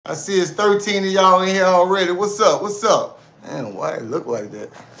I see it's 13 of y'all in here already. What's up? What's up? Man, why it look like that?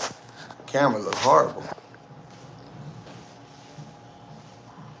 Camera look horrible.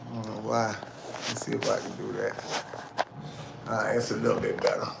 I don't know why. Let's see if I can do that. All right, it's a little bit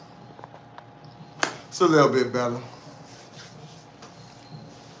better. It's a little bit better.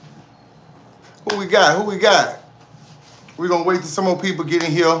 Who we got? Who we got? We're going to wait till some more people get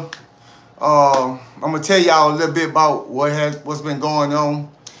in here. I'm going to tell y'all a little bit about what's been going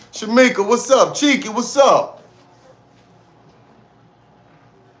on. Shamika, what's up? Cheeky, what's up?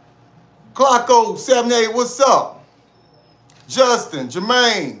 Clocko 78, what's up? Justin,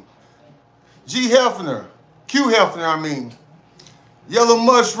 Jermaine, G Hefner, Q Hefner, I mean. Yellow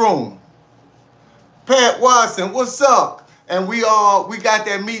Mushroom, Pat Watson, what's up? And we got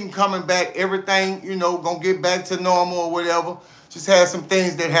that meeting coming back. Everything, you know, gonna get back to normal or whatever. Just had some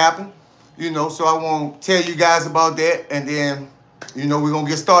things that happened, you know, so I won't tell you guys about that. And then, you know, we're gonna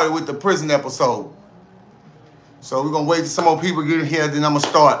get started with the prison episode. So we're gonna wait till some more people get in here, then I'm gonna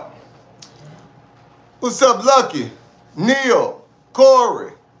start. What's up, Lucky? Neil,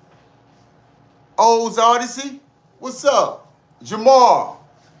 Corey, O's Odyssey, what's up? Jamar,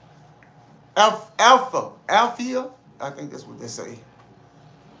 Alphia, I think that's what they say.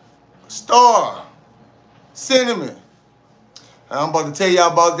 Star, Cinnamon. I'm about to tell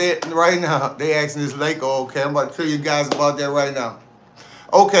y'all about that right now. They asking this Lako, okay? I'm about to tell you guys about that right now.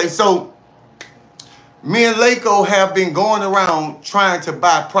 Okay, so me and Lako have been going around trying to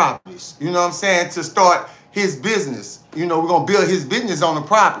buy properties. You know what I'm saying? To start his business. You know, we're going to build his business on the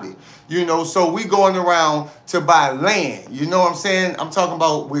property. You know, so we going around to buy land. You know what I'm saying? I'm talking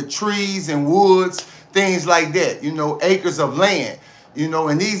about with trees and woods, things like that. You know, acres of land. You know,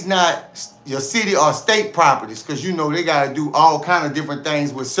 and these not your city or state properties, because, you know, they got to do all kind of different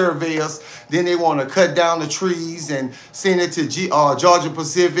things with surveyors. Then they want to cut down the trees and send it to Georgia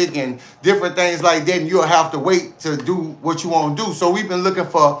Pacific and different things like that. And you'll have to wait to do what you want to do. So we've been looking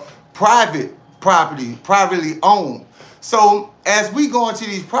for private property, privately owned. So as we go into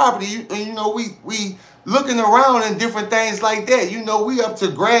these properties, you know, we looking around and different things like that. You know, we up to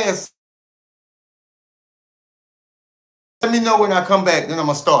grass. Let me know when I come back, then I'm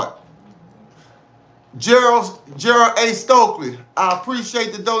going to start. Gerald A. Stokely, I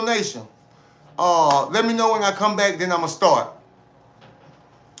appreciate the donation. Let me know when I come back, then I'm going to start.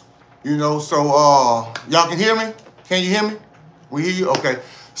 You know, so y'all can hear me? Can you hear me? We hear you? Okay.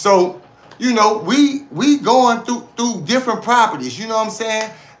 So, you know, we going through different properties, you know what I'm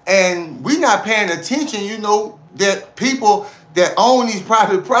saying? And we not paying attention, you know, that people that own these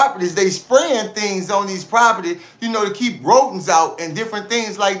private properties, they spraying things on these properties, you know, to keep rodents out and different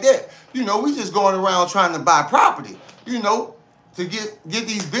things like that. You know, we just going around trying to buy property, you know, to get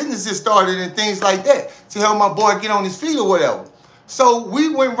these businesses started and things like that, to help my boy get on his feet or whatever. So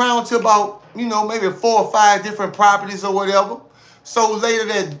we went around to about, you know, maybe 4 or 5 different properties or whatever. So later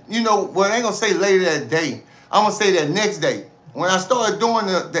that, you know, well, I ain't gonna say later that day. I'm gonna say that next day. When I started doing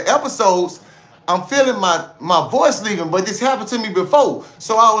the episodes, I'm feeling my voice leaving, but this happened to me before.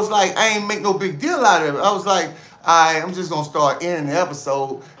 So I was like, I ain't make no big deal out of it. I was like, I'm just gonna start ending the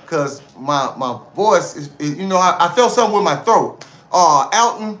episode because my voice is, you know, I felt something with my throat.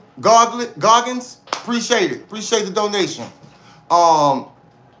 Alton Goggins, appreciate it. Appreciate the donation. I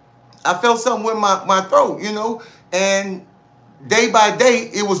felt something with my throat, you know, and day by day,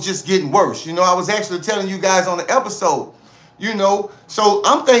 it was just getting worse. You know, I was actually telling you guys on the episode, you know, so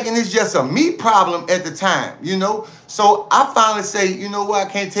I'm thinking it's just a me problem at the time, you know. So I finally say, you know what, I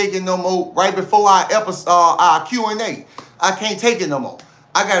can't take it no more. Right before our Q&A, I can't take it no more.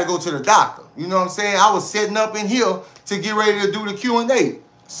 I got to go to the doctor. You know what I'm saying? I was setting up in here to get ready to do the Q&A.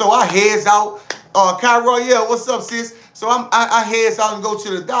 So I heads out. Kyra, yeah, what's up, sis? So I heads out and go to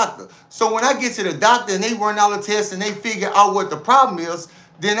the doctor. So when I get to the doctor and they run all the tests and they figure out what the problem is,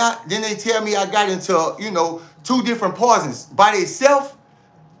 then they tell me I got into, you know, 2 different poisons. By themselves,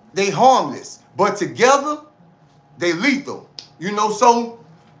 they harmless. But together, they lethal. You know, so,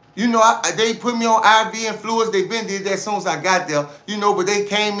 you know, they put me on IV and fluids. They been did that as soon as I got there. You know, but they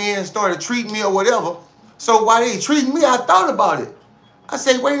came in and started treating me or whatever. So while they treating me, I thought about it. I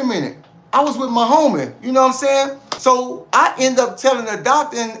said, wait a minute. I was with my homie. You know what I'm saying? So I end up telling the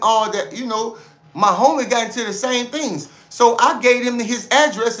doctor and all that, you know, my homie got into the same things. So I gave him his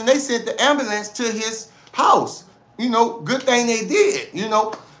address and they sent the ambulance to his house. You know, good thing they did, you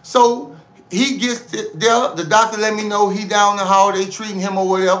know. So he gets there. The doctor let me know he down the hall. They treating him or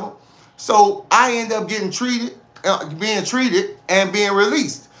whatever. So I end up getting treated, being treated and being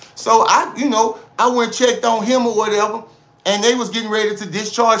released. So I, you know, I went and checked on him or whatever. And they was getting ready to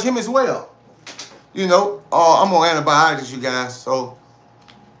discharge him as well. You know, I'm on antibiotics, you guys. So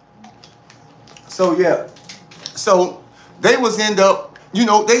So yeah, so they was end up, you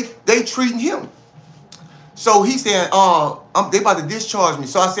know, they treating him. So he said, they about to discharge me.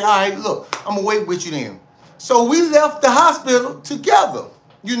 So I said, all right, look, I'm gonna wait with you then. So we left the hospital together,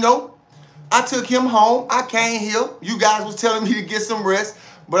 you know. I took him home. I came here. You guys was telling me to get some rest.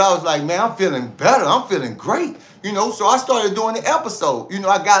 But I was like, man, I'm feeling better. I'm feeling great. You know, so I started doing the episode. You know,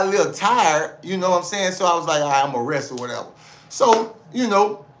 I got a little tired, you know what I'm saying? So I was like, all right, I'm going to rest or whatever. So, you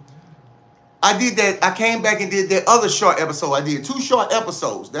know, I did that. I came back and did that other short episode. I did 2 short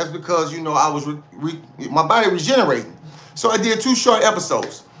episodes. That's because, you know, I was, my body regenerating. So I did 2 short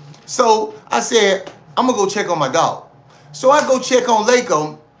episodes. So I said, I'm going to go check on my dog. So I go check on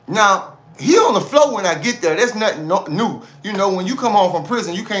Laco. Now, he on the floor when I get there. That's nothing new. You know, when you come home from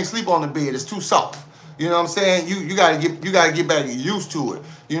prison, you can't sleep on the bed. It's too soft. You know what I'm saying? You gotta get back used to it.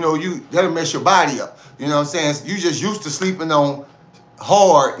 You know, that'll mess your body up. You know what I'm saying? You just used to sleeping on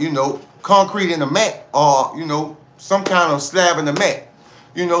hard, you know, concrete in the mat, or, you know, some kind of slab in the mat.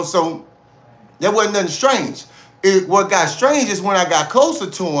 You know, so there wasn't nothing strange. What got strange is when I got closer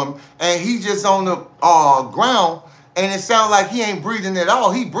to him and he just on the ground, and it sounded like he ain't breathing at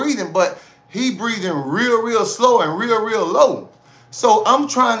all. He breathing, but he breathing real, real slow and real, real low. So I'm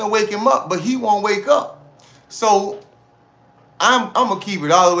trying to wake him up, but he won't wake up. So I'm going to keep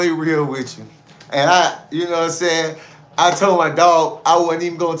it all the way real with you. And you know what I'm saying? I told my dog I wasn't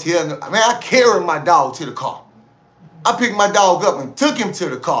even going to tell him. Man, I carried my dog to the car. I picked my dog up and took him to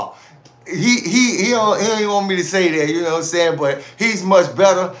the car. He don't want me to say that, you know what I'm saying? But he's much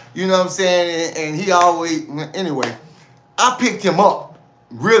better, you know what I'm saying? And he always, anyway, I picked him up,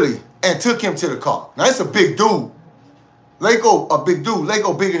 really, and took him to the car. Now, it's a big dude. Laco, a big dude.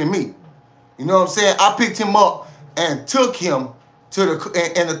 Laco bigger than me. You know what I'm saying? I picked him up and took him to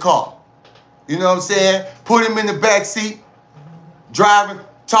in the car. You know what I'm saying? Put him in the back seat, driving,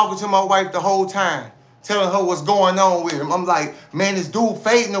 talking to my wife the whole time, telling her what's going on with him. I'm like, man, this dude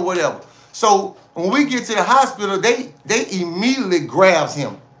fading or whatever. So when we get to the hospital, they immediately grabs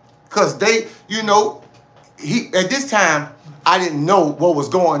him. Because they, you know, at this time, I didn't know what was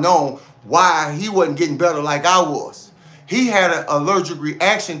going on, why he wasn't getting better like I was. He had an allergic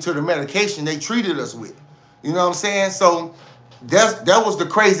reaction to the medication they treated us with. You know what I'm saying? So that was the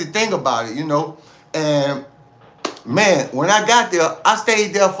crazy thing about it, you know. And man, when I got there, I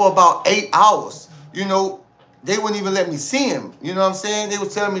stayed there for about 8 hours. You know, they wouldn't even let me see him. You know what I'm saying? They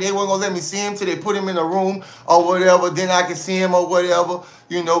was telling me they weren't going to let me see him till they put him in a room or whatever. Then I could see him or whatever,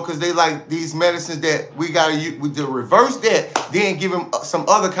 you know, because they like these medicines that we got to use. To reverse that, then give him some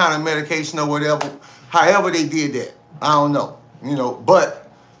other kind of medication or whatever. However they did that. I don't know, you know. But,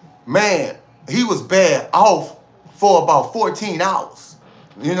 man, he was bad off for about 14 hours.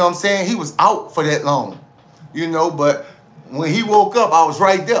 You know what I'm saying? He was out for that long, you know. But when he woke up, I was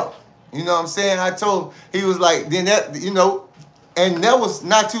right there. You know what I'm saying? I told him, he was like, then that, you know, and that was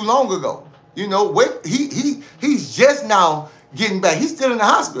not too long ago. You know, he's just now getting back. He's still in the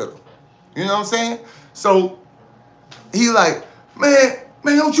hospital. You know what I'm saying? So he like, man,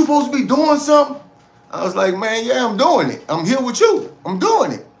 don't you supposed to be doing something? I was like, man, yeah, I'm doing it. I'm here with you. I'm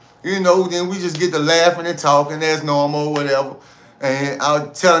doing it. You know, then we just get to laughing and talking as normal or whatever. And I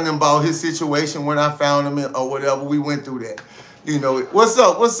was telling him about his situation when I found him or whatever. We went through that. You know, what's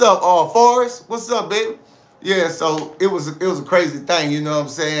up? What's up, Forrest? What's up, baby? Yeah, so it was a crazy thing, you know what I'm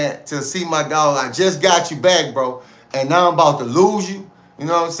saying? To see my dog, I just got you back, bro. And now I'm about to lose you. You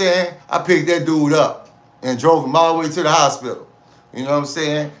know what I'm saying? I picked that dude up and drove him all the way to the hospital. You know what I'm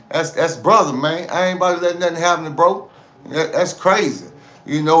saying? That's brother, man. I ain't about to let nothing happen to bro. That's crazy.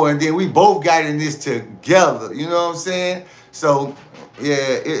 You know, and then we both got in this together. You know what I'm saying? So, yeah,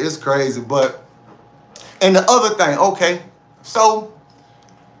 it's crazy. But, and the other thing, okay. So,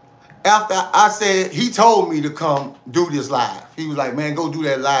 after I said, he told me to come do this live. He was like, man, go do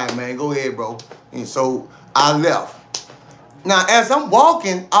that live, man. Go ahead, bro. And so, I left. Now, as I'm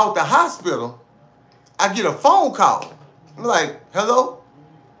walking out the hospital, I get a phone call. I'm like, hello?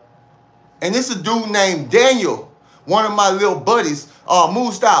 And this is a dude named Daniel, one of my little buddies,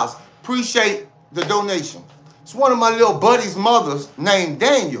 Mood Styles. Appreciate the donation. It's one of my little buddies' mothers named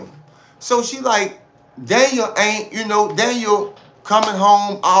Daniel. So she like, Daniel ain't, you know, Daniel coming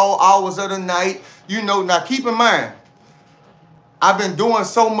home all hours of the night. You know, now keep in mind, I've been doing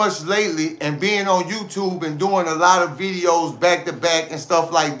so much lately and being on YouTube and doing a lot of videos back to back and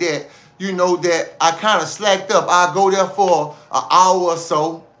stuff like that. You know, that I kind of slacked up. I go there for an hour or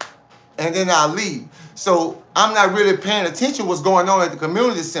so, and then I leave. So I'm not really paying attention to what's going on at the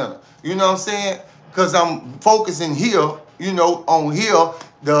community center. You know what I'm saying? Because I'm focusing here, you know, on here,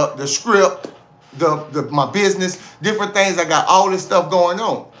 the script, my business, different things. I got all this stuff going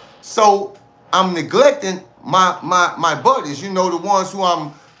on. So I'm neglecting my buddies, you know, the ones who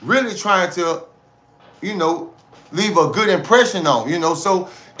I'm really trying to, you know, leave a good impression on, you know. So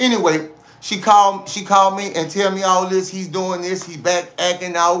anyway, she called me and tell me all this. He's doing this. He back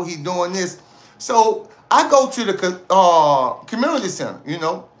acting out. He's doing this. So I go to the community center, you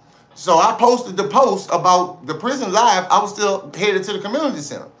know. So I posted the post about the prison live. I was still headed to the community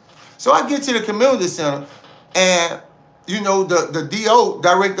center. So I get to the community center, and you know, the DO,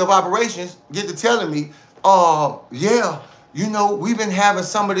 Director of Operations, get to telling me, yeah, you know, we've been having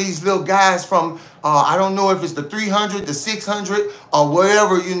some of these little guys from, I don't know if it's the 300, the 600, or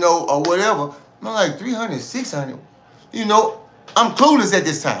whatever, you know, or whatever. I'm like, 300, 600? You know, I'm clueless at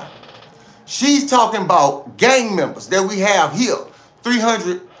this time. She's talking about gang members that we have here,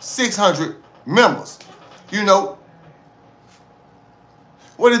 300, 600 members, you know.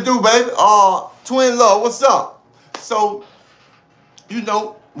 What it do, baby? Twin Love, what's up? So, you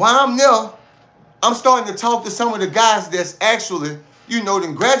know, while I'm there, I'm starting to talk to some of the guys that's actually, you know,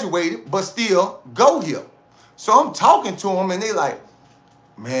 then graduated, but still go here. So I'm talking to them, and they like,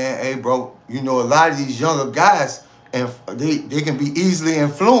 man, hey, bro, you know, a lot of these younger guys, and they can be easily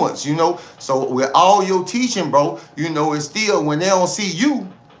influenced, you know. So with all your teaching, bro, you know, it's still, when they don't see you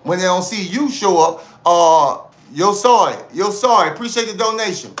show up, you're sorry, appreciate the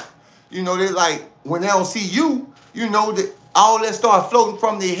donation. You know, they like, when they don't see you, you know, that all that start floating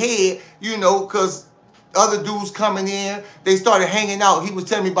from their head, you know, because other dudes coming in, they started hanging out. He was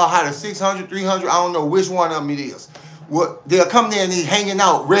telling me about how the 600, 300, I don't know which one of them it is. Well, they'll come there and they hanging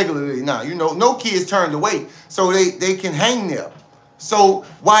out regularly now. You know, no kids turned away, so they can hang there. So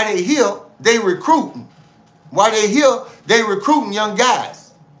while they here, they recruiting. While they here, they recruiting young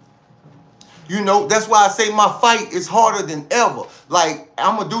guys. You know, that's why I say my fight is harder than ever. Like,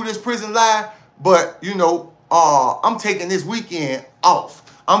 I'm going to do this prison live, but, you know, I'm taking this weekend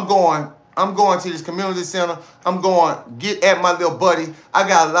off. I'm going to this community center. I'm going to get at my little buddy. I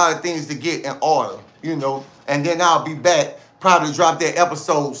got a lot of things to get in order, you know, and then I'll be back, probably drop that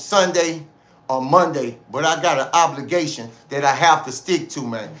episode Sunday or Monday, but I got an obligation that I have to stick to,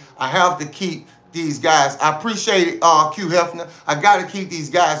 man. I have to keep these guys. I appreciate it, Q Hefner. I got to keep these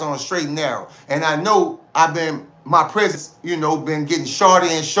guys on a straight and narrow. And I know my presence, you know, been getting shorter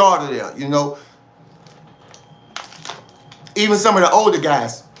and shorter there, you know. Even some of the older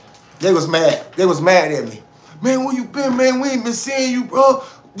guys, they was mad. They was mad at me. Man, where you been, man? We ain't been seeing you, bro.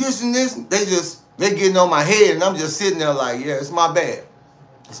 This and this. They getting on my head, and I'm just sitting there like, yeah, it's my bad.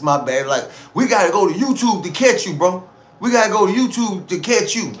 It's my bad. Like, we got to go to YouTube to catch you, bro. We got to go to YouTube to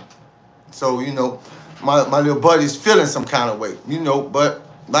catch you. So, you know, my little buddy's feeling some kind of way, you know. But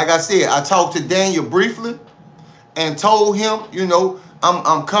like I said, I talked to Daniel briefly and told him, you know,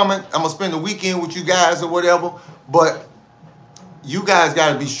 I'm coming. I'm going to spend the weekend with you guys or whatever. But you guys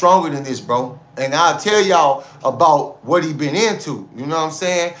got to be stronger than this, bro. And I'll tell y'all about what he been into. You know what I'm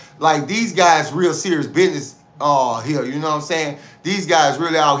saying? Like, these guys real serious business here. You know what I'm saying? These guys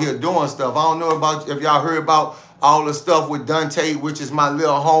really out here doing stuff. I don't know about if y'all heard about all the stuff with Dante, which is my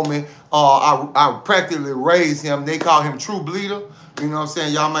little homie. I practically raised him. They call him True Bleeder. You know what I'm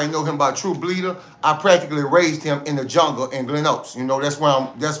saying? Y'all might know him by True Bleeder. I practically raised him in the jungle in Glen Oaks. You know, that's where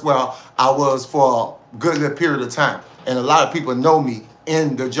I was for a good little period of time. And a lot of people know me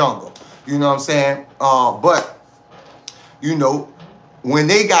in the jungle. You know what I'm saying? But, you know, when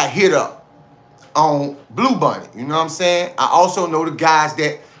they got hit up on Blue Bunny, you know what I'm saying? I also know the guys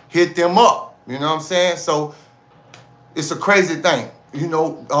that hit them up. You know what I'm saying? So it's a crazy thing. You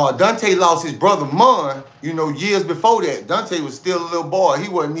know, Dante lost his brother Mun, you know, years before that. Dante was still a little boy. He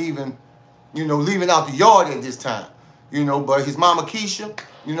wasn't even, you know, leaving out the yard at this time. You know, but his mama Keisha,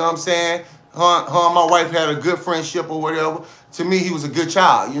 you know what I'm saying? Her and my wife had a good friendship or whatever. To me, he was a good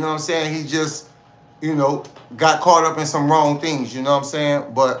child. You know what I'm saying? He just, you know, got caught up in some wrong things. You know what I'm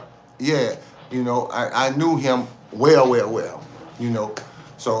saying? But, yeah, you know, I knew him well, you know.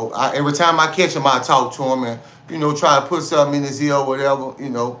 So every time I catch him, I talk to him and, you know, try to put something in his ear or whatever. You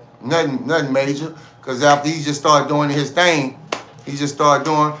know, nothing major. Because after he just started doing his thing, he just started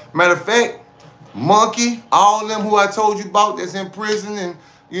doing. Matter of fact, Monkey, all them who I told you about that's in prison, and,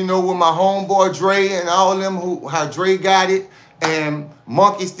 you know, with my homeboy Dre and all them how Dre got it, and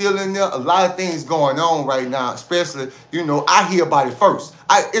Monkey still in there. A lot of things going on right now, especially, you know, I hear about it first.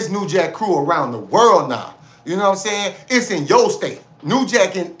 It's New Jack crew around the world now. You know what I'm saying? It's in your state. New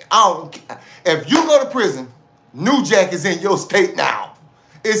Jack, if you go to prison, New Jack is in your state now.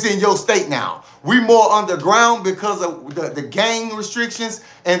 It's in your state now. We more underground because of the gang restrictions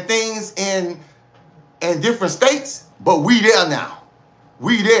and things in different states, but we there now.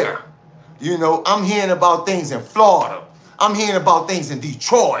 We there. You know, I'm hearing about things in Florida. I'm hearing about things in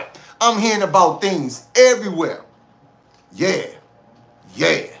Detroit. I'm hearing about things everywhere. Yeah.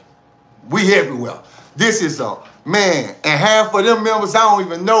 We everywhere. This is a, man, and half of them members, I don't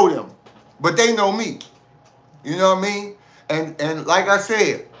even know them. But they know me. You know what I mean? And like I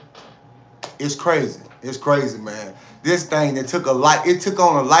said, it's crazy. It's crazy, man. This thing that took it took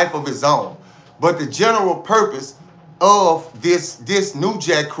on a life of its own. But the general purpose of this New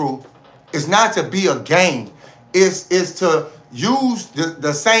Jack crew is not to be a gang. It's to use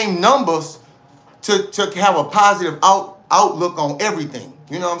the same numbers to have a positive outlook on everything.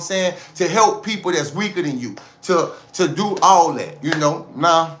 You know what I'm saying? To help people that's weaker than you. To do all that, you know.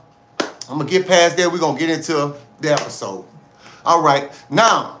 Now, I'm going to get past that. We're going to get into the episode. All right.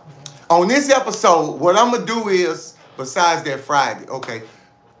 Now, on this episode, what I'm going to do is, besides that Friday, okay,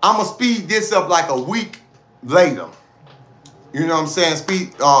 I'm going to speed this up like a week later. You know what I'm saying?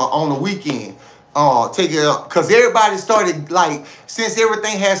 Speed on the weekend. Take it up. Because everybody started, like, since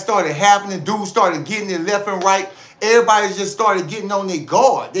everything had started happening, dudes started getting it left and right. Everybody just started getting on their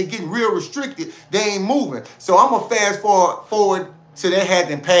guard. They're getting real restricted. They ain't moving. So I'm going to fast forward to that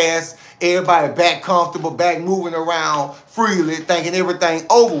hadn't passed. Everybody back comfortable, back moving around freely, thinking everything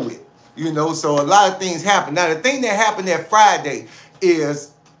over with. You know, so a lot of things happen. Now, the thing that happened that Friday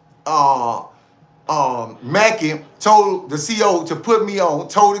is Mackie told the CO to put me on,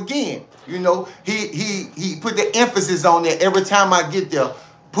 told again. You know, he put the emphasis on that every time I get there,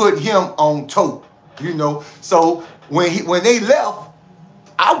 put him on tote. You know, so when they left,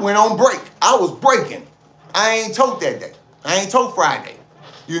 I went on break. I was breaking. I ain't tote that day. I ain't tote Friday.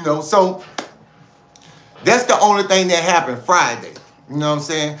 You know, so that's the only thing that happened Friday. You know what I'm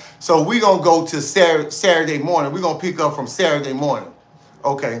saying? So we gonna go to Saturday morning. We're gonna pick up from Saturday morning.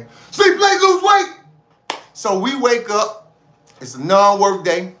 Okay. Sleep late, lose weight. So we wake up. It's a non-work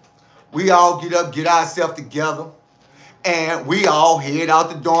day. We all get up, get ourselves together. And we all head out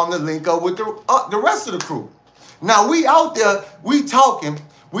the dorm to link up with the rest of the crew. Now, we out there, we talking.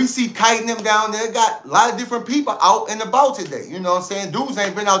 We see Kite and them down there. Got a lot of different people out and about today. You know what I'm saying? Dudes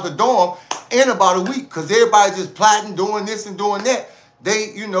ain't been out the dorm in about a week because everybody just plotting, doing this and doing that.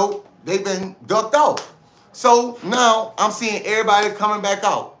 They, you know, they've been ducked off. So now I'm seeing everybody coming back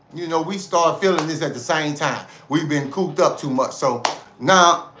out. You know, we start feeling this at the same time. We've been cooped up too much. So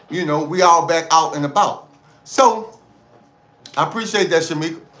now, you know, we all back out and about. So I appreciate that,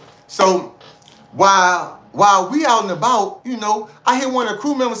 Shamika. So while we out and about, you know, I hear one of the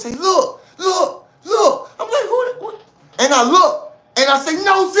crew members say, look. I'm like, who? And I look, and I say,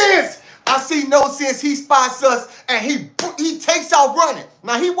 no sense. I see no sense. He spots us, and he takes off running.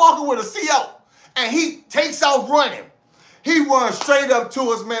 Now, he walking with a CO, and he takes off running. He runs straight up to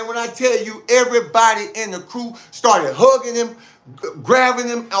us, man. When I tell you, everybody in the crew started hugging him, grabbing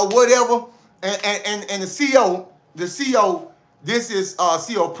him, or whatever. And the CO, this is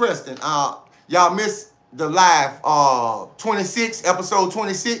CO Preston. Y'all missed the live episode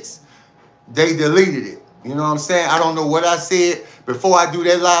 26. They deleted it. You know what I'm saying? I don't know what I said. Before I do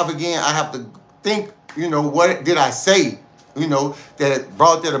that live again, I have to think, you know, what did I say, you know, that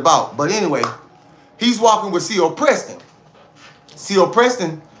brought that about. But anyway, he's walking with CO Preston. CO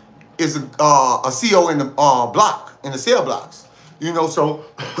Preston is a CO in the block, in the cell blocks. You know, so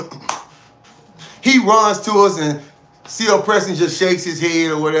he runs to us and CO Preston just shakes his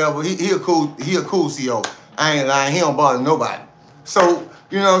head or whatever. He a cool CO. I ain't lying. He don't bother nobody. So,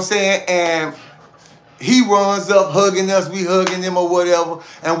 you know what I'm saying? And he runs up hugging us. We hugging him or whatever.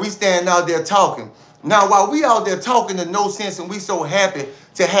 And we stand out there talking. Now, while we out there talking to No Sense and we so happy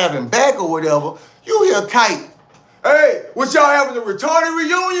to have him back or whatever, you hear Kite. Hey, what y'all having a retarded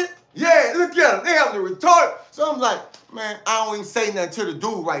reunion? Yeah, look at them. They having a retarded. So I'm like, man, I don't even say nothing to the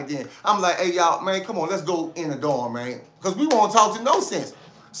dude right then. I'm like, hey, y'all, man, come on, let's go in the dorm, man. Because we want to talk to No Sense.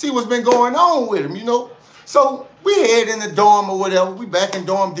 See what's been going on with him, you know? So we head in the dorm or whatever. We back in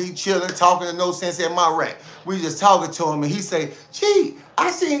dorm D chilling, talking to No Sense at my rack. We just talking to him, and he say, gee,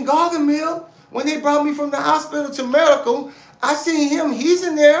 I seen Gargamel when they brought me from the hospital to medical. I seen him. He's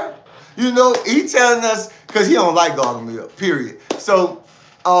in there. You know, he telling us, because he don't like Gargamel, period. So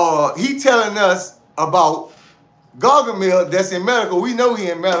he telling us about Gargamel that's in medical. We know he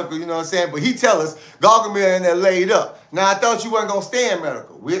in medical, you know what I'm saying? But he tell us Gargamel in there laid up. Now, I thought you wasn't going to stay in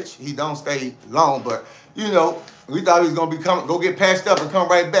medical, which he don't stay long, but, you know, we thought he was going to go get patched up and come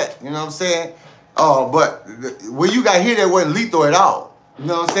right back, you know what I'm saying? But when you got here, that wasn't lethal at all, you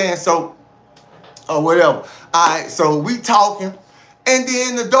know what I'm saying? So, whatever. All right, so we talking, and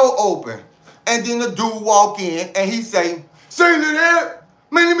then the door open, and then the dude walk in, and he say, "Say to there,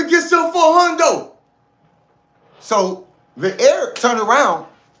 man, let me get some for $100." So the Eric turned around,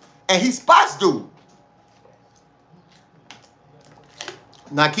 and he spots dude.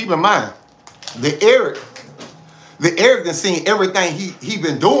 Now keep in mind, the Eric done seen everything he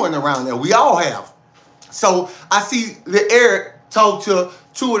been doing around there. We all have. So I see the Eric talk to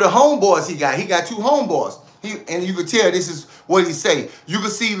two of the homeboys he got. He got two homeboys. And you could tell this is what he say. You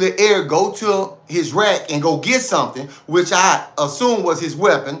could see the Eric go to his rack and go get something, which I assume was his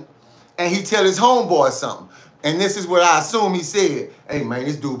weapon, and he tell his homeboy something. And this is what I assume he said. Hey, man,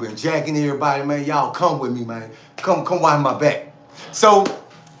 this dude been jacking everybody, man. Y'all come with me, man. Come watch my back. So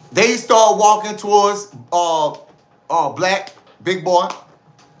they start walking towards Black, big boy.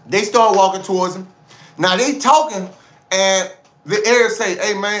 They start walking towards him. Now they talking, and the Eric say,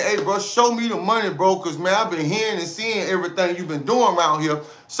 hey, man, hey, bro, show me the money, bro, because, man, I've been hearing and seeing everything you've been doing around here.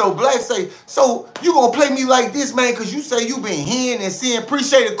 So Black say, so you going to play me like this, man, because you say you been hearing and seeing.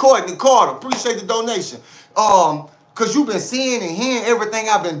 Appreciate the Carter. Appreciate the donation. Because you been seeing and hearing everything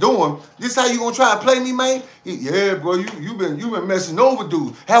I've been doing. This how you going to try to play me, man? Yeah, bro, you been messing over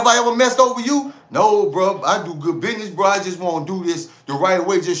dudes. Have I ever messed over you? No, bro, I do good business, bro. I just want to do this the right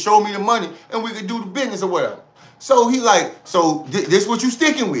way. Just show me the money, and we can do the business or whatever. So he like, so this what you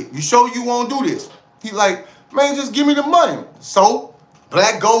sticking with? You sure you won't do this? He like, man, just give me the money. So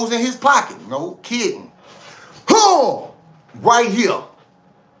Black goes in his pocket. No kidding. Right here.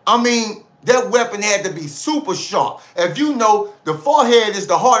 I mean, that weapon had to be super sharp. If you know, the forehead is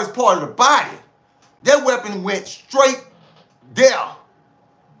the hardest part of the body. That weapon went straight there.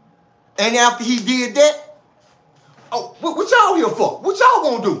 And after he did that, oh, what y'all here for? What y'all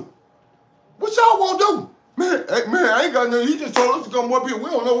gonna do? What y'all gonna do? Man, hey, man, I ain't got nothing. He just told us to come up here. We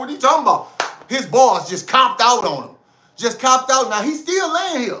don't know what he's talking about. His boss just copped out on him. Just copped out. Now, he's still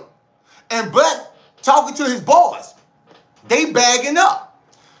laying here. And Black talking to his boss. They bagging up.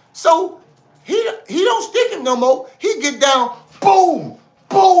 So, he don't stick him no more. He get down, boom,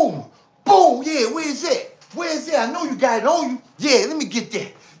 boom, boom. Yeah, where's that? Where's that? I know you got it on you. Yeah, let me get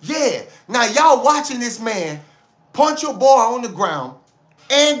that. Yeah. Now, y'all watching this man punch your boy on the ground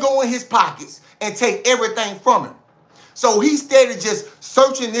and go in his pockets and take everything from him. So he steady just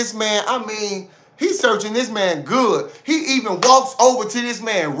searching this man. I mean, he's searching this man good. He even walks over to this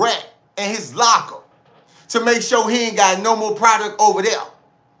man rack and his locker to make sure he ain't got no more product over there.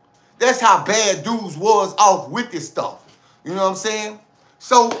 That's how bad dudes was off with this stuff. You know what I'm saying?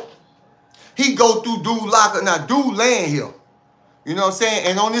 So he go through dude locker. Now dude laying here. You know what I'm saying?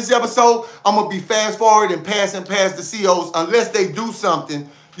 And on this episode, I'm going to be fast forward and passing past the COs unless they do something,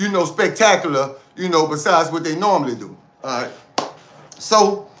 you know, spectacular, you know, besides what they normally do. All right.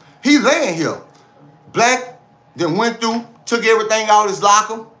 So he laying here. Black then went through, took everything out of his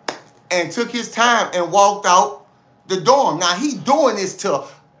locker, and took his time and walked out the dorm. Now he doing this to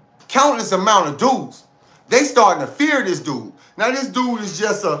countless amount of dudes. They starting to fear this dude. Now this dude is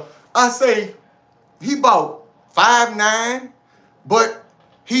just I say, he about 5'9", but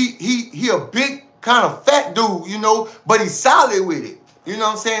he a big kind of fat dude, you know, but he's solid with it. You know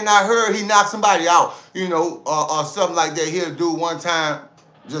what I'm saying? I heard he knocked somebody out, you know, or something like that. Here, dude one time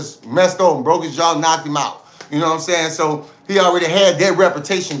just messed over him, broke his jaw, knocked him out. You know what I'm saying? So he already had that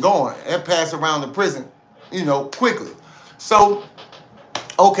reputation going and passed around the prison, you know, quickly. So,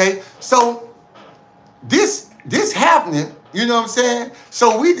 okay, so this happening, you know what I'm saying?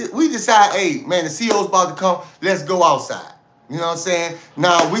 So we decide, hey, man, the CO's about to come. Let's go outside. You know what I'm saying?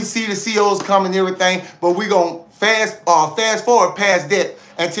 Now, we see the COs coming and everything, but we going to fast forward past that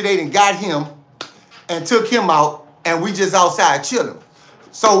until they done got him and took him out, and we just outside chilling.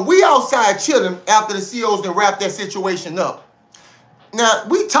 So we outside chilling after the COs done wrapped that situation up. Now,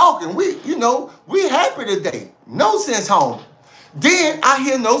 we talking. We happy today. No Sense home. Then I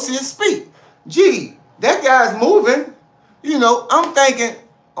hear No Sense speak. Gee, that guy's moving. You know, I'm thinking,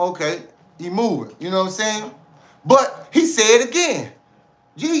 okay, he moving. You know what I'm saying? But he said again,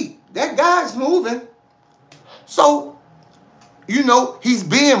 gee, that guy's moving. So, you know, he's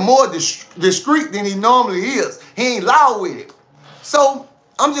being more discreet than he normally is. He ain't loud with it. So,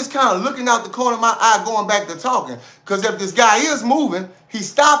 I'm just kind of looking out the corner of my eye going back to talking. Because if this guy is moving, he's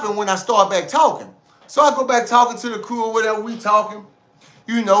stopping when I start back talking. So, I go back talking to the crew or whatever we talking,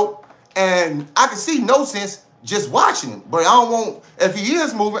 you know, and I can see No Sense just watching him. But I don't want, if he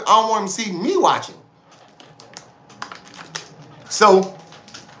is moving, I don't want him to see me watching. So,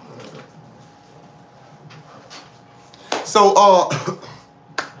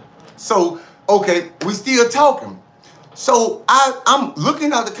 okay, we still talking. So I'm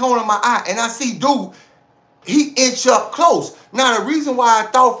looking out the corner of my eye and I see dude, he inch up close. Now the reason why I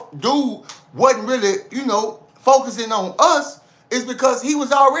thought dude wasn't really, you know, focusing on us is because he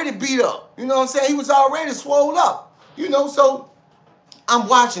was already beat up. You know what I'm saying? He was already swole up. You know, so I'm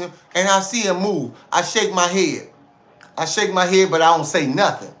watching him and I see him move. I shake my head. I shake my head, but I don't say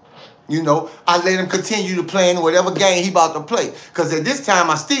nothing. You know, I let him continue to play in whatever game he about to play. Because at this time,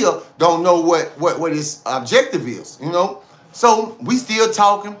 I still don't know what his objective is, you know. So we still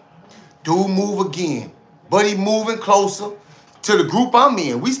talking. Dude move again. But he moving closer to the group I'm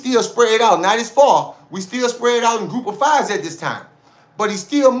in. We still spread out, not as far. We still spread out in group of fives at this time. But he's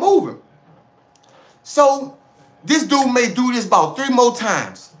still moving. So this dude may do this about 3 more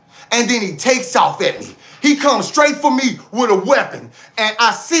times. And then he takes off at me. He comes straight for me with a weapon. And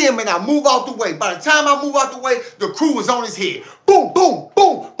I see him and I move out the way. By the time I move out the way, the crew is on his head. Boom, boom,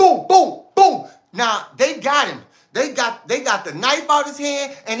 boom, boom, boom, boom. Now, they got him. They got the knife out his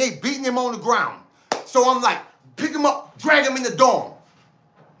hand and they beating him on the ground. So I'm like, pick him up, drag him in the dorm.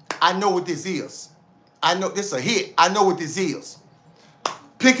 I know what this is. I know this is a hit. I know what this is.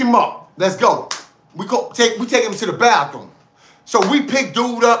 Pick him up. Let's go. We take him to the bathroom. So we pick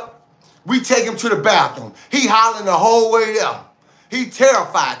dude up. We take him to the bathroom. He hollering the whole way there. He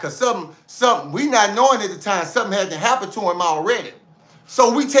terrified because something, we not knowing at the time, something had to happen to him already.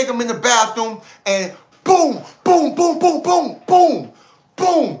 So we take him in the bathroom and boom, boom, boom, boom, boom, boom,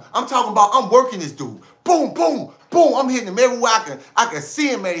 boom. I'm talking about, I'm working this dude. Boom, boom, boom. I'm hitting him everywhere I can see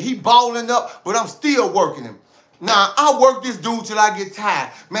him, man. He balling up, but I'm still working him. Now, I work this dude till I get tired.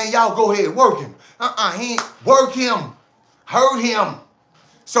 Man, y'all go ahead, work him. He ain't work him. Hurt him.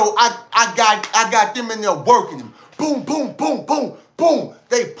 So I got them in there working him. Boom, boom, boom, boom, boom.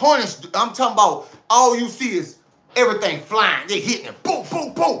 They punished. I'm talking about all you see is everything flying. They hitting him. Boom,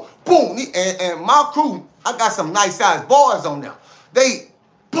 boom, boom, boom. And my crew, I got some nice sized boys on there. They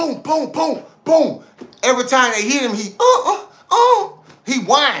boom, boom, boom, boom. Every time they hit him, he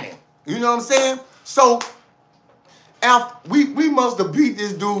whining. You know what I'm saying? So after we must have beat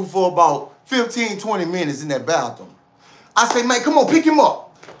this dude for about 15, 20 minutes in that bathroom. I say, man, come on, pick him up.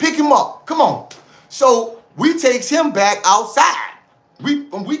 Pick him up. Come on. So we takes him back outside.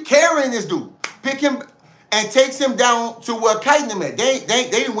 We carrying this dude. Pick him and takes him down to where Kite and them at.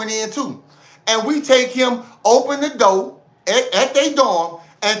 They went in too. And we take him, open the door at their dorm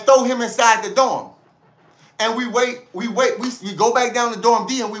and throw him inside the dorm. And we go back down to dorm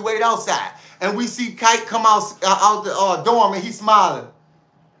D and we wait outside. And we see Kite come out the dorm and he's smiling.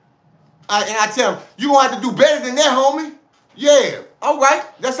 And I tell him, you gonna have to do better than that, homie. Yeah. All right.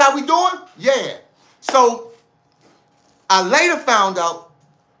 That's how we doing? Yeah. So I later found out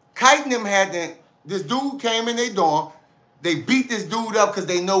Kite and them had this dude came in their dorm. They beat this dude up because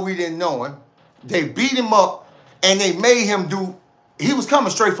they know we didn't know him. They beat him up and they made him he was coming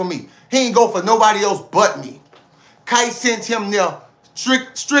straight for me. He ain't go for nobody else but me. Kite sent him there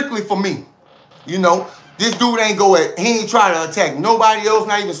strictly for me. You know, this dude he ain't try to attack nobody else,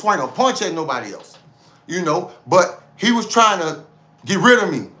 not even swing a punch at nobody else. You know, but he was trying to get rid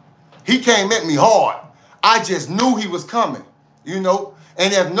of me. He came at me hard. I just knew he was coming, you know.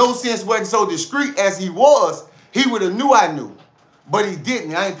 And if No Sense wasn't so discreet as he was, he would have knew I knew. But he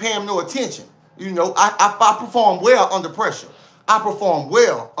didn't. I ain't paying him no attention. You know, I perform well under pressure. I perform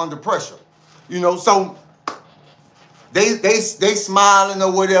well under pressure. You know, so they smiling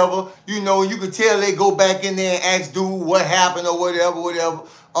or whatever. You know, you could tell they go back in there and ask dude what happened or whatever,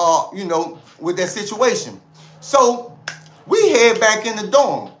 you know, with that situation. So we head back in the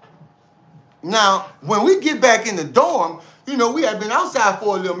dorm. Now, when we get back in the dorm, you know, we had been outside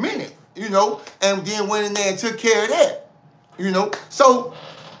for a little minute, you know, and then went in there and took care of that, you know. So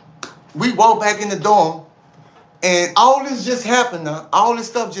we walk back in the dorm, and all this just happened now. All this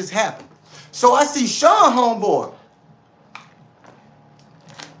stuff just happened. So I see Sean homeboy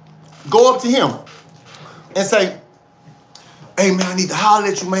go up to him and say, hey, man, I need to holler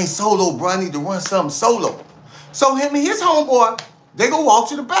at you, man, solo, bro. I need to run something solo. So him and his homeboy, they go walk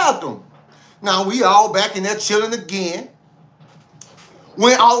to the bathroom. Now, we all back in there chilling again.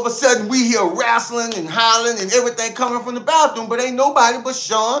 When all of a sudden we hear wrestling and hollering and everything coming from the bathroom, but ain't nobody but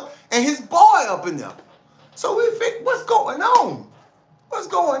Sean and his boy up in there. So we think, what's going on? What's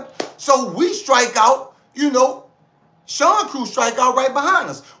going on? So we strike out, you know, Sean crew strike out right behind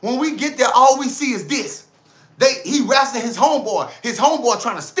us. When we get there, all we see is this. He wrestling his homeboy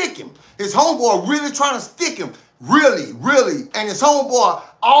trying to stick him. His homeboy really trying to stick him. Really, really. And his homeboy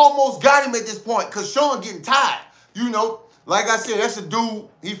almost got him at this point because Sean getting tired. You know, like I said, that's a dude,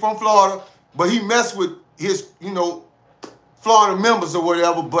 he from Florida, but he messed with his, you know, Florida members or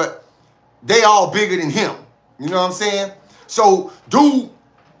whatever, but they all bigger than him. You know what I'm saying? So dude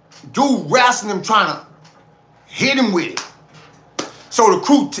wrestling him trying to hit him with it. So So the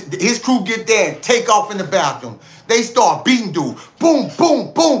crew, his crew get there and take off in the bathroom. They start beating dude. Boom,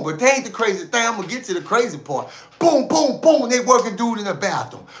 boom, boom. But they ain't the crazy thing. I'm going to get to the crazy part. Boom, boom, boom. They working dude in the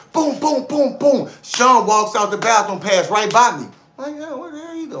bathroom. Boom, boom, boom, boom. Sean walks out the bathroom, passed right by me. I'm like, yeah, what the hell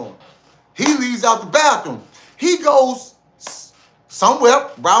are you doing? He leaves out the bathroom. He goes somewhere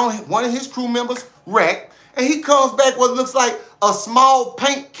around one of his crew members' wreck, and he comes back what looks like a small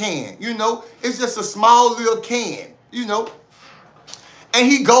paint can, you know. It's just a small little can, you know. And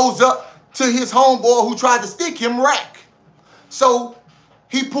he goes up to his homeboy who tried to stick him rack. So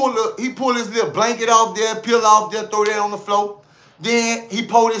he pulled his little blanket off there, peel off there, throw that on the floor. Then he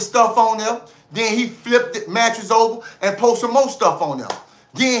pulled his stuff on there. Then he flipped the mattress over and pulled some more stuff on there.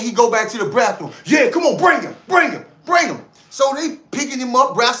 Then he go back to the bathroom. Yeah, come on, bring him, bring him, bring him. So they picking him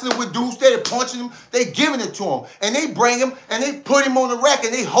up, wrestling with dudes, they punching him, they giving it to him. And they bring him and they put him on the rack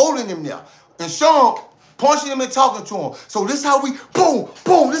and they holding him there. And Sean punching him and talking to him. So this how we, boom,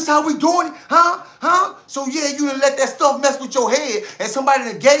 boom, this how we doing it, huh? Huh? So yeah, you done let that stuff mess with your head and somebody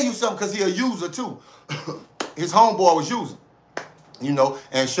done gave you something because he a user too. His homeboy was using, you know,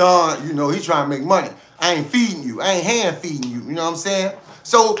 and Sean, you know, he trying to make money. I ain't feeding you. I ain't hand feeding you. You know what I'm saying?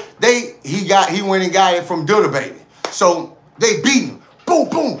 So he went and got it from Duda Baby. So they beat him. Boom,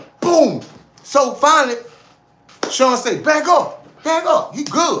 boom, boom. So finally, Sean say, back up, back up. He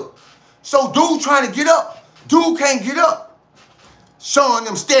good. So dude trying to get up. Dude can't get up. Sean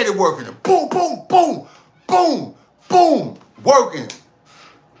them steady working him. Boom, boom, boom, boom, boom, working him.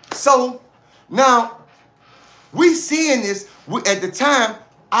 So now we seeing this. At the time,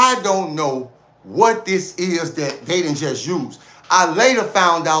 I don't know what this is that they didn't just use. I later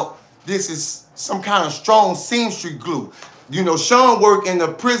found out this is some kind of strong seamstress glue. You know, Sean worked in the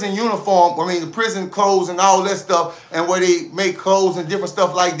prison uniform, the prison clothes and all that stuff, and where they make clothes and different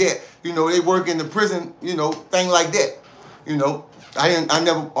stuff like that. You know, they work in the prison, you know, thing like that. You know, I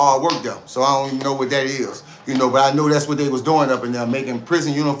never worked there, so I don't even know what that is. You know, but I know that's what they was doing up in there, making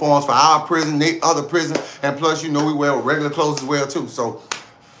prison uniforms for our prison, other prison, and plus, you know, we wear regular clothes as well too. So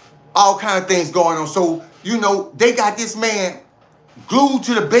all kind of things going on. So, you know, they got this man glued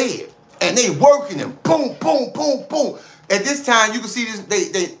to the bed, and they working him. Boom, boom, boom, boom. At this time, you can see this,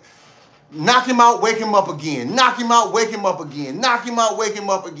 they knock him out, wake him up again. Knock him out, wake him up again. Knock him out, wake him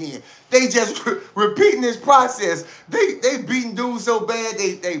up again. They just repeating this process. They beating dudes so bad,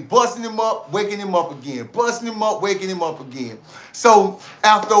 they busting him up, waking him up again. Busting him up, waking him up again. So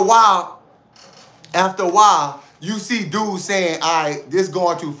after a while, you see dudes saying, all right, this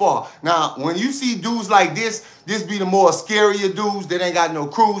going too far. Now, when you see dudes like this be the more scarier dudes that ain't got no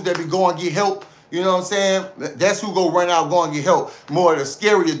crews that be going to get help. You know what I'm saying? That's who go run out, go and get help. More of the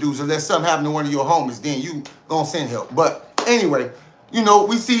scarier dudes, unless something happen to one of your homies, then you gonna send help. But anyway, you know,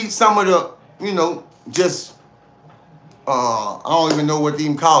 we see some of the, you know, just, I don't even know what to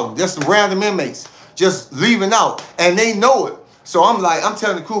even call them. Just some random inmates just leaving out, and they know it. So I'm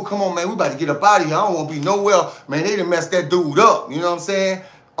telling the crew, come on, man, we about to get up out of here. I don't want to be nowhere. Man, they done messed that dude up. You know what I'm saying?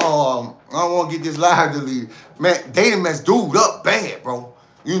 I don't want to get this live deleted. Man, they done messed dude up bad, bro.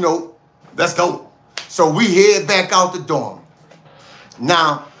 You know, let's go. So we head back out the dorm.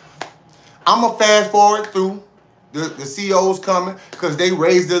 Now, I'm going to fast forward through the COs coming because they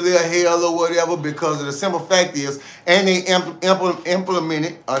raised a little hell or whatever because of the simple fact is, and they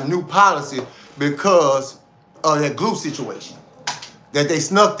implemented a new policy because of that glue situation. That they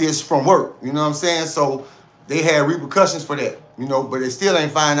snuck this from work. You know what I'm saying? So they had repercussions for that. You know, but they still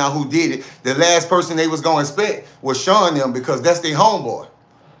ain't find out who did it. The last person they was going to expect was Sean them because that's their homeboy.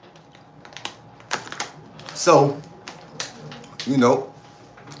 So, you know,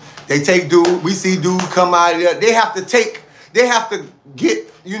 they take dude, we see dude come out of there. They have to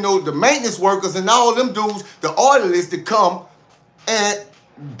get, you know, the maintenance workers and all them dudes, the orderlies to come and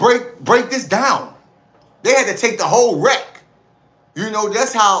break this down. They had to take the whole wreck. You know,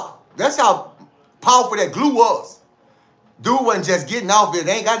 that's how powerful that glue was. Dude wasn't just getting off it.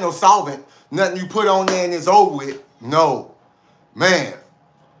 They ain't got no solvent, nothing you put on there and it's over with. No, man.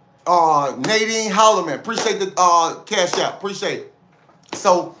 Nadine Holloman, appreciate the cash out, appreciate it.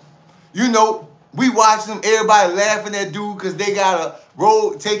 So, you know, we watch them, everybody laughing at dude because they gotta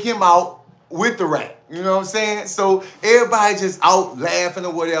take him out with the rat. You know what I'm saying? So everybody just out laughing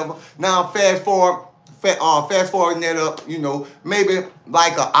or whatever. Now fast forwarding that up, you know, maybe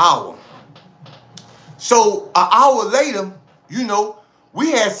like an hour. So an hour later, you know,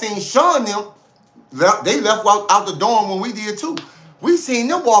 we had seen Sean them. They left out the dorm when we did too. We seen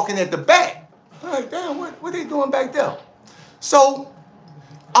them walking at the back. I'm like, damn, what they doing back there? So,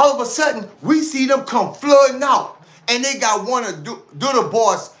 all of a sudden, we see them come flooding out. And they got one of the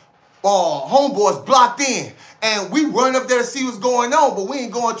boys, homeboys blocked in. And we run up there to see what's going on, but we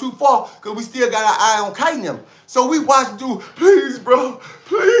ain't going too far because we still got our eye on kiting them. So we watch dude, please, bro,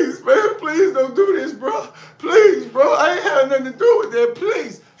 please, man, please don't do this, bro. Please, bro, I ain't had nothing to do with that,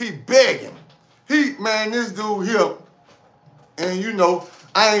 please. He begging. Man, this dude here, and you know,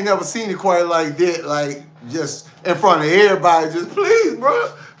 I ain't never seen it quite like that, like just in front of everybody, just please,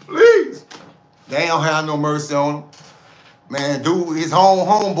 bro, please. They don't have no mercy on him. Man, dude, his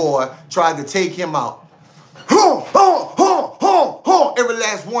homeboy tried to take him out. Every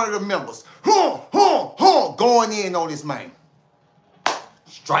last one of the members. Going in on this man.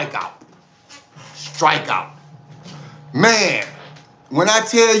 Strike out. Strike out. Man, when I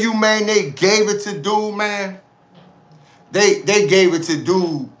tell you, man, they gave it to dude, man. They gave it to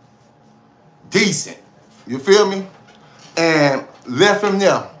dude decent. You feel me? And left him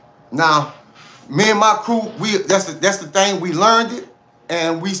there. Now, me and my crew, that's the thing. We learned it,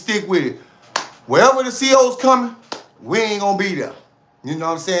 and we stick with it. Wherever the CO's coming, we ain't gonna be there. You know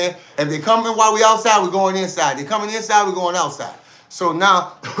what I'm saying? If they coming while we outside, we're going inside. They coming inside, we're going outside. So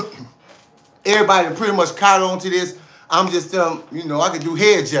now, everybody pretty much caught on to this. I'm just telling, you know, I can do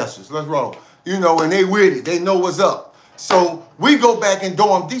head gestures. Let's roll. You know, and they with it. They know what's up. So we go back in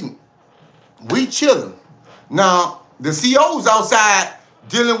dorm deep. We chilling. Now, the CO's outside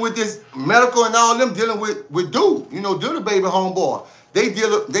dealing with this medical and all them dealing with dude. You know, dude, the baby homeboy. They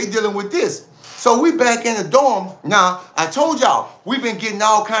dealing with this. So we back in the dorm. Now, I told y'all, we've been getting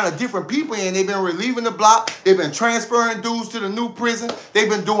all kind of different people in. They've been relieving the block. They've been transferring dudes to the new prison. They've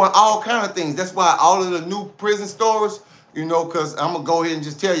been doing all kind of things. That's why all of the new prison stories, you know, because I'm going to go ahead and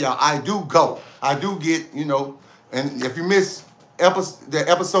just tell y'all, I do go. I do get, you know, and if you miss the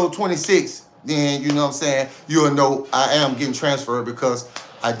episode 26, then, you know what I'm saying, you'll know I am getting transferred because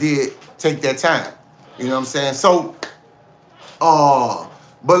I did take that time. You know what I'm saying? So,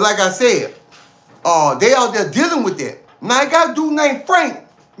 but like I said, they out there dealing with that. Now, I got a dude named Frank.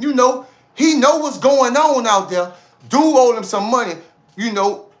 You know, he know what's going on out there. Dude owe him some money. You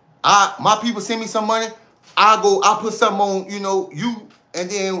know, my people send me some money. I put something on, you know, you, and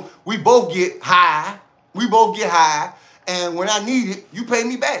then we both get high. We both get high. And when I need it, you pay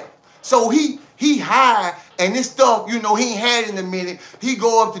me back. So he high, and this stuff, you know, he ain't had it in a minute. He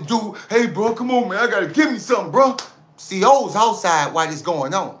go up to dude, hey, bro, come on, man. I got to give me something, bro. CO's outside while this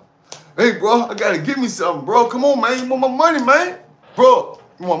going on. Hey, bro, I got to give me something, bro. Come on, man. You want my money, man? Bro,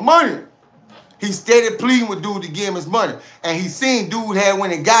 you want money? He steady pleading with dude to give him his money. And he seen dude had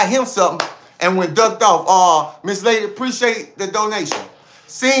went and got him something and went ducked off. Miss Lady, appreciate the donation.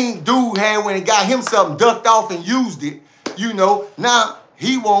 Seen dude had went and got him something, ducked off and used it. You know, now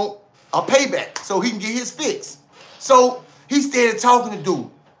he want a payback so he can get his fix. So he started talking to dude.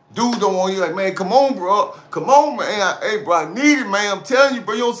 Dude don't want you, like, man, come on, bro. Come on, man. Hey, bro, I need it, man. I'm telling you,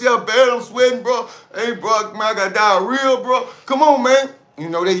 bro. You don't see how bad I'm sweating, bro. Hey, bro, man, I got diarrhea, bro. Come on, man. You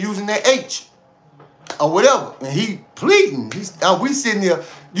know, they using that H or whatever. And he pleading. We sitting there.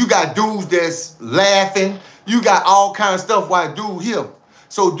 You got dudes that's laughing. You got all kind of stuff while dude here.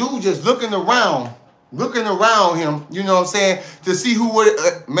 So dude just looking around him, you know what I'm saying, to see who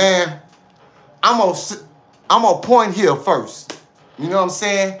would, man, I'm gonna point here first. You know what I'm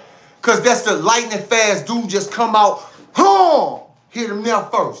saying? Because that's the lightning fast dude just come out, hit him there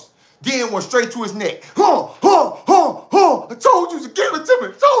first. Then went straight to his neck. I told you to give it to me.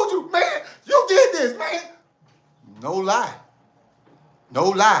 Told you, man. You did this, man. No lie. No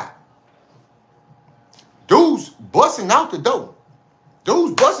lie. Dude's busting out the door.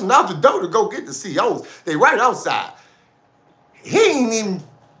 Dude's busting out the door to go get the COs. They right outside. He ain't even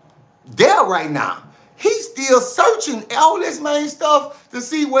there right now. He's still searching all this main stuff to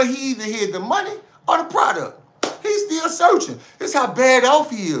see where he either hid the money or the product. He's still searching. This is how bad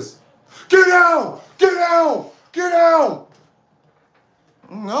off he is. Get out! Get out! Get out!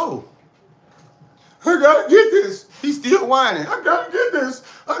 No. I gotta get this. He's still whining. I gotta get this.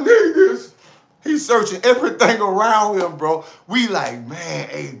 I need this. He's searching everything around him, bro. We like, man,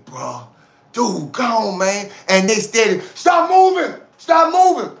 hey, bro. Dude, come on, man. And they steady, stop moving. Stop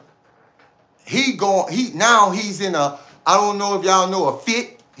moving. Now he's in a, I don't know if y'all know, a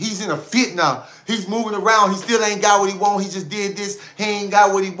fit. He's in a fit now. He's moving around. He still ain't got what he want. He just did this. He ain't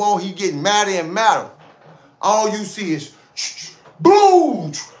got what he want. He getting madder and madder. All you see is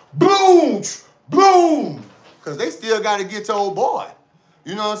boom, boom, boom. Because they still got to get to old boy.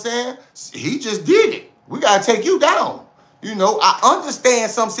 You know what I'm saying? He just did it. We got to take you down. You know, I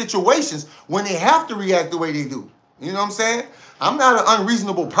understand some situations when they have to react the way they do. You know what I'm saying? I'm not an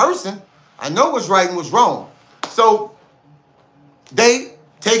unreasonable person. I know what's right and what's wrong. So they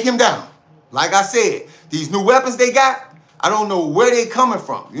take him down. Like I said, these new weapons they got, I don't know where they coming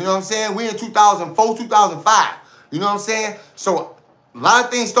from. You know what I'm saying? We in 2004, 2005. You know what I'm saying? So a lot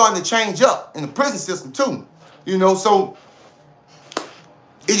of things starting to change up in the prison system too. You know, so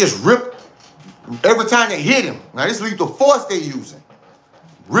it just ripped every time they hit him. Now this lethal force they using.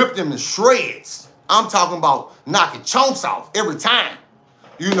 Ripped him to shreds. I'm talking about knocking chunks off every time.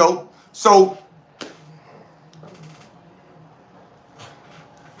 You know, so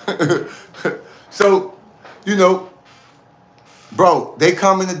so, you know, bro, they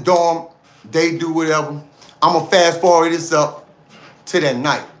come in the dorm, they do whatever. I'm going to fast forward this up to that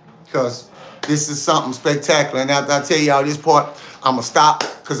night because this is something spectacular. And after I tell y'all this part, I'm going to stop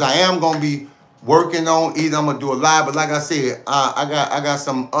because I am going to be working on either I'm going to do a live, but like I said, I got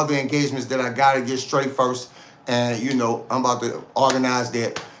some other engagements that I got to get straight first. And, you know, I'm about to organize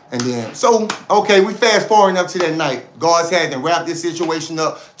that. And then, so, okay, we fast forwarding up to that night. Guards had to wrap this situation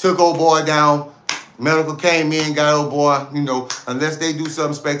up, took old boy down. Medical came in, got old boy, you know, unless they do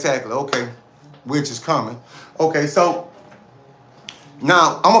something spectacular. Okay, which is coming. Okay, so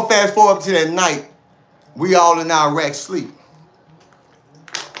now I'm going to fast forward up to that night. We all in our rack sleep.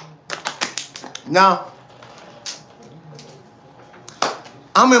 Now,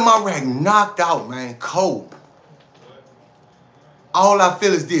 I'm in my rack knocked out, man, cold. All I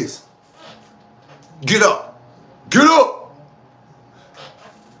feel is this. Get up. Get up.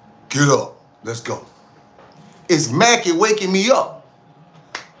 Get up. Let's go. It's Mackie waking me up.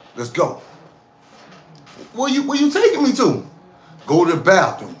 Let's go. Where you taking me to? Go to the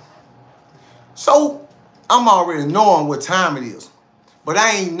bathroom. So, I'm already knowing what time it is. But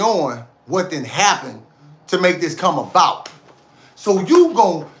I ain't knowing what then happened to make this come about. So you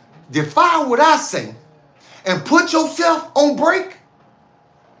gonna defy what I say and put yourself on break?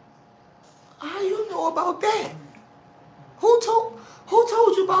 How you know about that? Who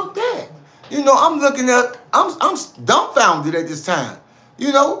told you about that? You know, I'm looking at, I'm dumbfounded at this time.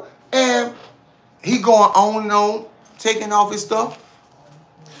 You know, and he going on and on, taking off his stuff.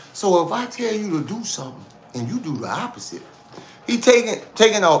 So if I tell you to do something and you do the opposite, he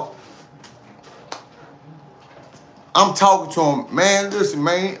taking off. I'm talking to him, man, listen,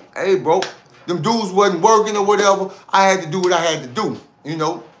 man, hey, bro, them dudes wasn't working or whatever. I had to do what I had to do. You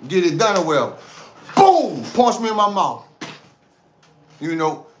know, get it done or whatever. Boom! Punch me in my mouth. You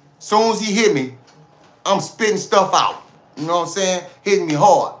know, soon as he hit me, I'm spitting stuff out. You know what I'm saying? Hitting me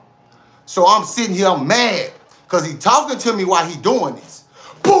hard. So I'm sitting here, I'm mad. Because he talking to me while he doing this.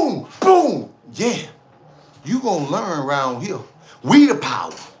 Boom! Boom! Yeah. You gonna learn around here. We the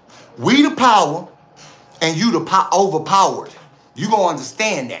power. We the power, and you the overpowered. You gonna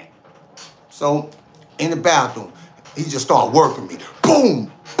understand that. So, in the bathroom, he just started working me.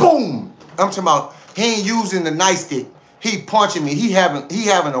 Boom, boom. I'm talking about he ain't using the nightstick. He punching me. He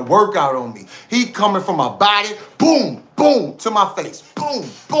having a workout on me. He coming from my body. Boom, boom to my face. Boom,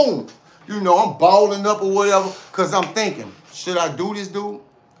 boom. You know, I'm balling up or whatever because I'm thinking, should I do this dude?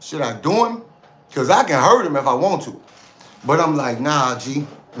 Should I do him? Because I can hurt him if I want to. But I'm like, nah, G.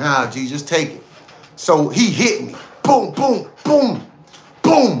 Nah, G, just take it. So he hit me. Boom, boom, boom,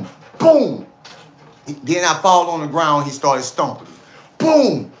 boom, boom. Then I fall on the ground. He started stomping me.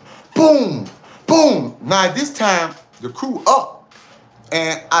 Boom, boom, boom. Now this time, the crew up.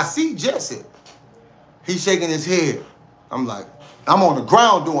 And I see Jesse. He's shaking his head. I'm like, I'm on the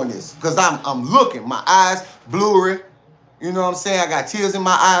ground doing this. Because I'm looking. My eyes blurry. You know what I'm saying? I got tears in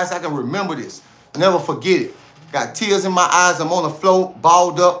my eyes. I can remember this. Never forget it. Got tears in my eyes. I'm on the floor,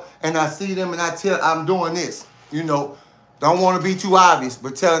 balled up. And I see them and I'm doing this. You know, don't want to be too obvious.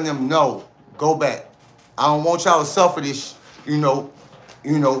 But telling them, no, go back. I don't want y'all to suffer this, you know,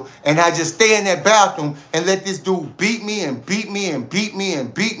 and I just stay in that bathroom and let this dude beat me and beat me and beat me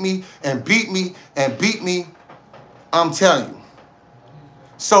and beat me and beat me and beat me. I'm telling you.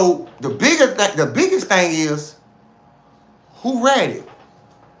 So the biggest thing is, who read it?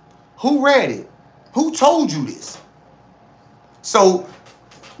 Who read it? Who told you this? So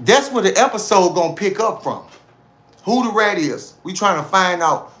that's where the episode gonna pick up from. Who the rat is. We trying to find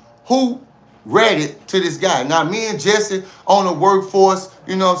out who read it to this guy. Now, me and Jesse on the workforce,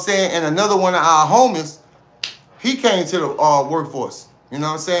 you know what I'm saying, and another one of our homies, he came to the workforce. You know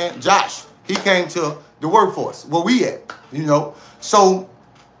what I'm saying? Josh, he came to the workforce. Where we at, you know? So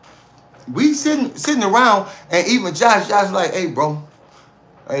we sitting around, and even Josh like, hey, bro,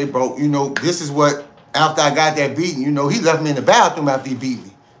 you know, this is what, after I got that beating, you know, he left me in the bathroom after he beat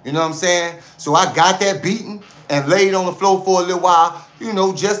me. You know what I'm saying? So I got that beating and laid on the floor for a little while, you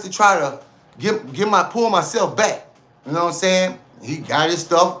know, just to try to pull myself back. You know what I'm saying? He got his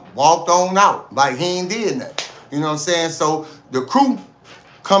stuff, walked on out like he ain't did nothing. You know what I'm saying? So the crew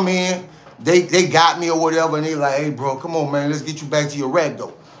come in, they got me or whatever, and they like, hey, bro, come on, man, let's get you back to your rack,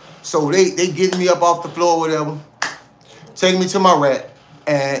 though. So they getting me up off the floor or whatever, taking me to my rack,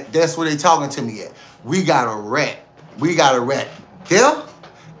 and that's where they talking to me at. We got a rack. We got a rack there,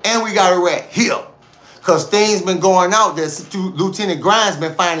 and we got a rack here. Because things been going out that Lieutenant Grimes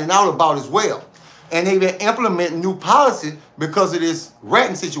been finding out about as well. And they've been implementing new policy because of this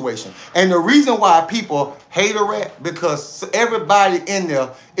ratting situation. And the reason why people hate a rat, because everybody in there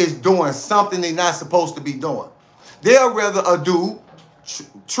is doing something they're not supposed to be doing. They'll rather a dude,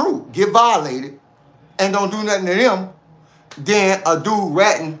 true, get violated and don't do nothing to them than a dude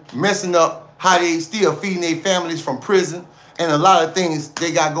ratting, messing up how they still feeding their families from prison and a lot of things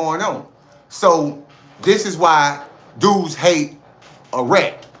they got going on. So this is why dudes hate a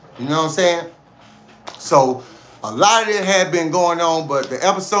rat. You know what I'm saying? So a lot of it had been going on, but the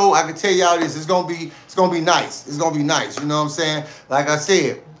episode, I can tell y'all this, it's gonna be nice. It's gonna be nice. You know what I'm saying? Like I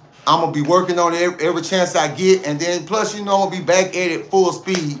said, I'm gonna be working on it every chance I get, and then plus, you know, I'm gonna be back at it full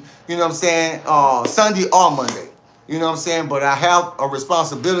speed. You know what I'm saying? Sunday or Monday. You know what I'm saying? But I have a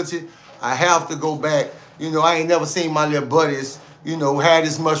responsibility. I have to go back. You know, I ain't never seen my little buddies, you know, have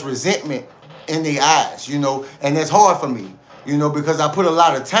this much resentment in their eyes. You know, and that's hard for me. You know, because I put a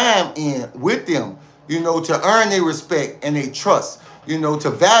lot of time in with them. You know, to earn their respect and their trust, you know, to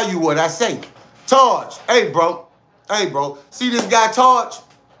value what I say. Taj, hey, bro. Hey, bro. See this guy, Taj?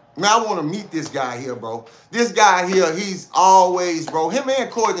 Man, I want to meet this guy here, bro. This guy here, he's always, bro. Him and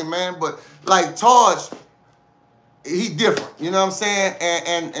Courtney, man. But, like, Taj, he different. You know what I'm saying?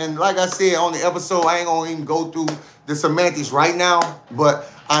 And like I said on the episode, I ain't going to even go through the semantics right now. But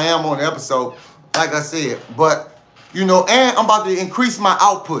I am on the episode, like I said. But you know, and I'm about to increase my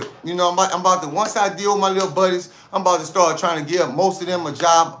output. You know, I'm about to, once I deal with my little buddies, I'm about to start trying to give most of them a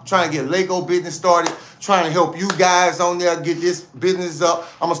job, trying to get Laco business started, trying to help you guys on there get this business up.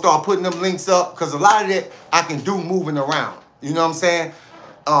 I'm going to start putting them links up because a lot of that I can do moving around. You know what I'm saying?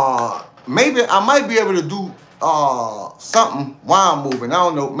 Maybe I might be able to do something while I'm moving. I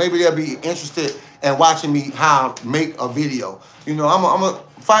don't know. Maybe they'll be interested in watching me how I make a video. You know, I'm going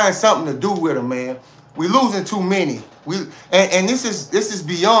to find something to do with them, man. We losing too many. And this is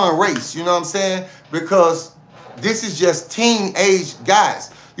beyond race, you know what I'm saying? Because this is just teenage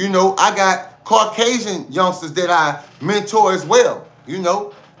guys. You know, I got Caucasian youngsters that I mentor as well. You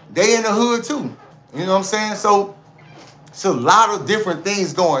know, they in the hood too. You know what I'm saying? So it's a lot of different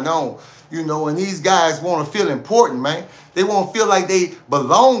things going on, you know, and these guys want to feel important, man. They want to feel like they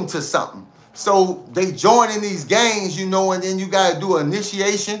belong to something. So they join in these gangs, you know, and then you got to do an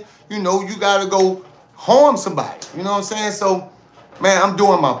initiation. You know, you got to go harm somebody, you know what I'm saying? So, man, I'm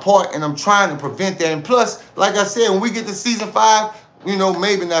doing my part, and I'm trying to prevent that. And plus, like I said, when we get to season 5, you know,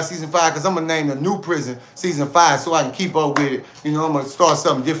 maybe not season 5, because I'm going to name the new prison season 5 so I can keep up with it. You know, I'm going to start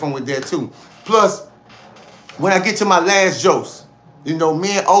something different with that, too. Plus, when I get to my last jokes, you know,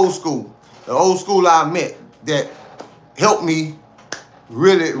 me and old school, the old school I met that helped me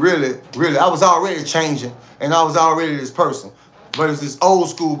really, I was already changing, and I was already this person. But it's this old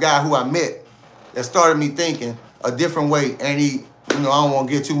school guy who I met that started me thinking a different way. And he, you know, I don't want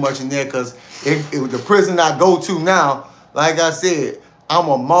to get too much in there because the prison I go to now, like I said, I'm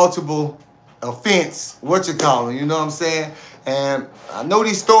a multiple offense, you know what I'm saying? And I know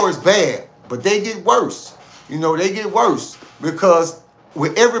these stories bad, but they get worse. You know, they get worse because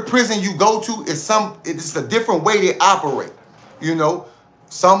with every prison you go to, it's a different way they operate. You know,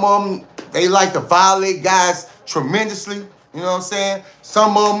 some of them, they like to violate guys tremendously. You know what I'm saying?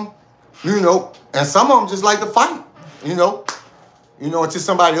 Some of them, you know, and some of them just like to fight, you know, until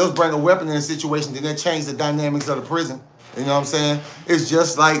somebody else bring a weapon in a situation, then they change the dynamics of the prison. You know what I'm saying? It's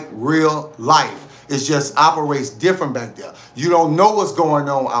just like real life. It just operates different back there. You don't know what's going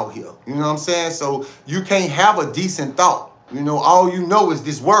on out here. You know what I'm saying? So you can't have a decent thought. You know, all you know is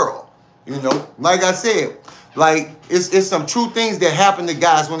this world. You know, like I said, like it's some true things that happen to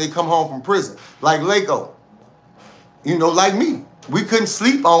guys when they come home from prison. Like Laco, you know, like me. We couldn't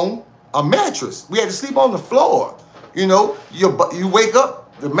sleep on a mattress. We had to sleep on the floor. You know, you wake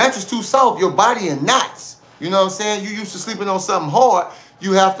up, the mattress too soft, your body in knots. You know what I'm saying? You used to sleeping on something hard,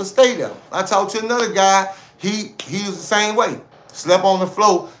 you have to stay there. I talked to another guy, he was the same way. Slept on the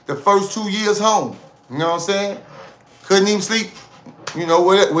floor the first 2 years home. You know what I'm saying? Couldn't even sleep, you know,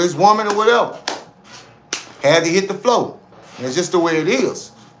 with his woman or whatever. Had to hit the floor. It's just the way it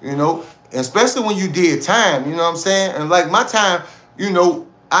is, you know, especially when you did time, you know what I'm saying? And like my time, you know,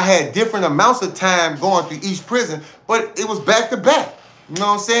 I had different amounts of time going through each prison, but it was back to back. You know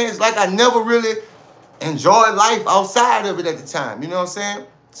what I'm saying? It's like I never really enjoyed life outside of it at the time. You know what I'm saying?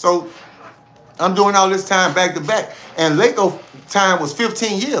 So I'm doing all this time back to back. And Laco time was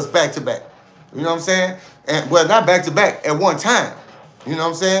 15 years back to back. You know what I'm saying? And well, not back to back, at one time. You know what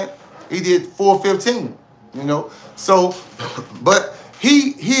I'm saying? He did 415, you know? So, but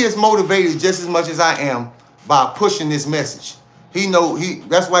he is motivated just as much as I am by pushing this message.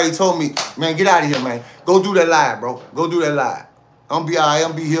 That's why he told me, man, get out of here, man. Go do that live, bro. Go do that live. I'm be all right,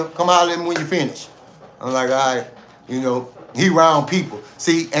 I'm be here. Come out at me when you finish. I'm like, all right, you know, he around people.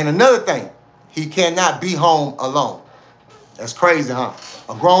 See, and another thing, he cannot be home alone. That's crazy, huh?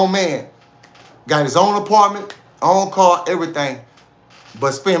 A grown man, got his own apartment, own car, everything,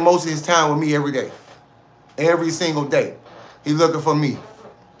 but spend most of his time with me every day. Every single day. He looking for me,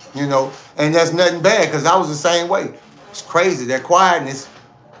 you know? And that's nothing bad, because I was the same way. It's crazy. That quietness,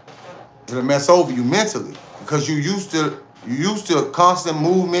 it'll mess over you mentally, because you used to constant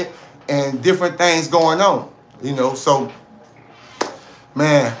movement and different things going on, you know? So,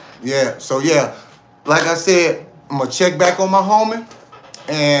 man, yeah. So, yeah, like I said, I'm going to check back on my homie.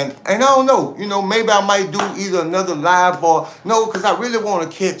 And I don't know, you know, maybe I might do either another live or no, because I really want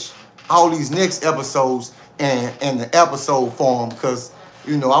to catch all these next episodes and the episode form, because,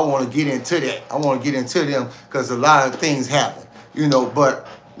 you know, I want to get into that. I want to get into them because a lot of things happen, you know, but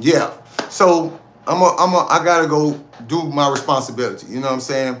yeah. So I got to go do my responsibility. You know what I'm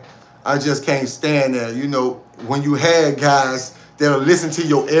saying? I just can't stand there. You know, when you had guys that'll listen to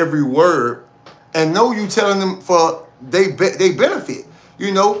your every word and know you telling them for they benefit.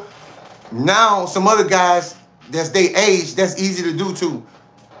 You know, now some other guys that's their age, that's easy to do too.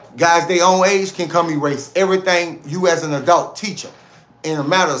 Guys their own age can come erase everything you as an adult teach them in a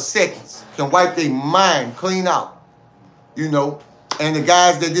matter of seconds. Can wipe their mind clean out, you know. And the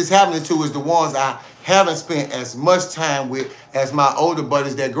guys that this happening to is the ones I haven't spent as much time with as my older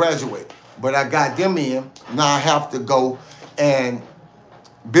buddies that graduate. But I got them in. Now I have to go and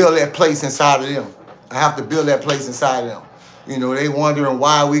build that place inside of them. I have to build that place inside of them. You know, they wondering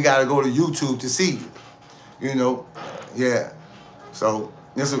why we got to go to YouTube to see you. You know, yeah. So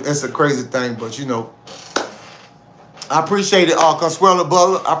it's a crazy thing, but you know, I appreciate it, Consuelo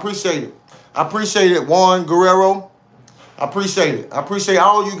Butler. I appreciate it. I appreciate it, Juan Guerrero. I appreciate it. I appreciate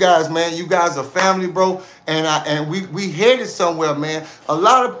all you guys, man. You guys are family, bro. And we headed somewhere, man. A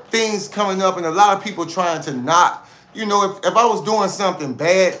lot of things coming up and a lot of people trying to not, you know, if I was doing something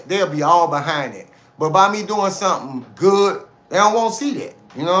bad, they'll be all behind it. But by me doing something good, they don't want to see that.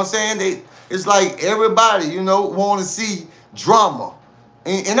 You know what I'm saying? It's like everybody, you know, want to see drama.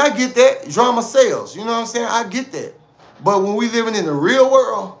 And I get that. Drama sells. You know what I'm saying? I get that. But when we living in the real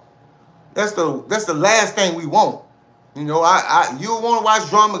world, that's the last thing we want. You know, you want to watch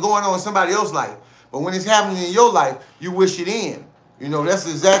drama going on in somebody else's life. But when it's happening in your life, you wish it in. You know, that's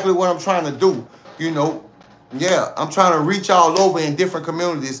exactly what I'm trying to do. You know, yeah, I'm trying to reach all over in different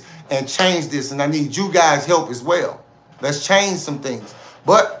communities and change this. And I need you guys' help as well. Let's change some things.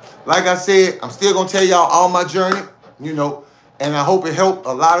 But like I said, I'm still going to tell y'all all my journey, you know, and I hope it helped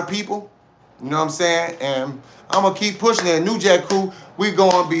a lot of people. You know what I'm saying? And I'm going to keep pushing it. New Jack Crew, we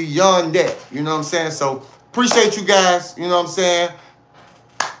going beyond that. You know what I'm saying? So appreciate you guys. You know what I'm saying?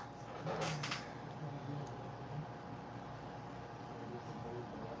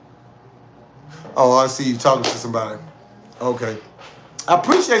 Oh, I see you talking to somebody. Okay. I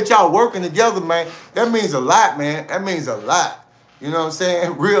appreciate y'all working together, man. That means a lot, man. That means a lot. You know what I'm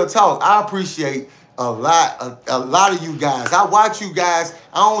saying? Real talk. I appreciate a lot of you guys. I watch you guys.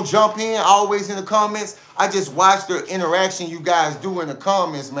 I don't jump in always in the comments. I just watch the interaction you guys do in the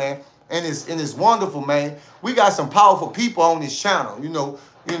comments, man. And it's wonderful, man. We got some powerful people on this channel, you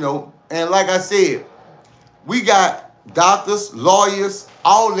know. And like I said, we got doctors, lawyers,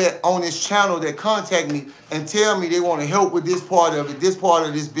 all that on this channel that contact me and tell me they want to help with this part of it, this part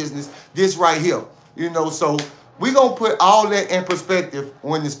of this business, this right here. You know, so we're going to put all that in perspective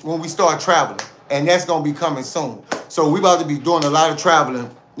when we start traveling. And that's going to be coming soon. So we about to be doing a lot of traveling,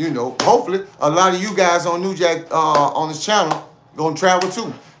 you know. Hopefully, a lot of you guys on New Jack, on this channel, going to travel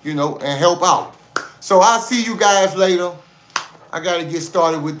too, you know, and help out. So I'll see you guys later. I got to get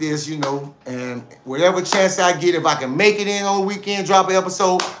started with this, you know, and whatever chance I get, if I can make it in on the weekend, drop an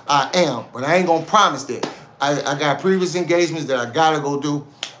episode, I am. But I ain't going to promise that. I got previous engagements that I got to go do.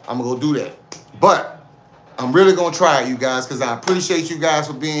 I'm going to go do that. But I'm really going to try it, you guys, because I appreciate you guys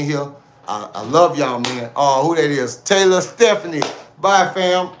for being here. I love y'all, man. Oh, who that is? Taylor Stephanie. Bye,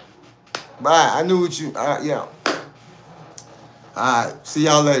 fam. Bye. I knew what you, yeah. All right. See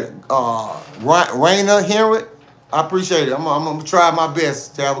y'all later. Raina Henry. I appreciate it. I'm going to try my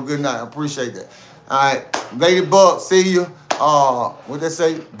best to have a good night. I appreciate that. All right. Ladybug, see you. What they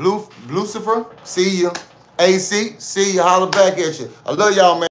say? Lucifer, see you. AC, see you. Holler back at you. I love y'all, man.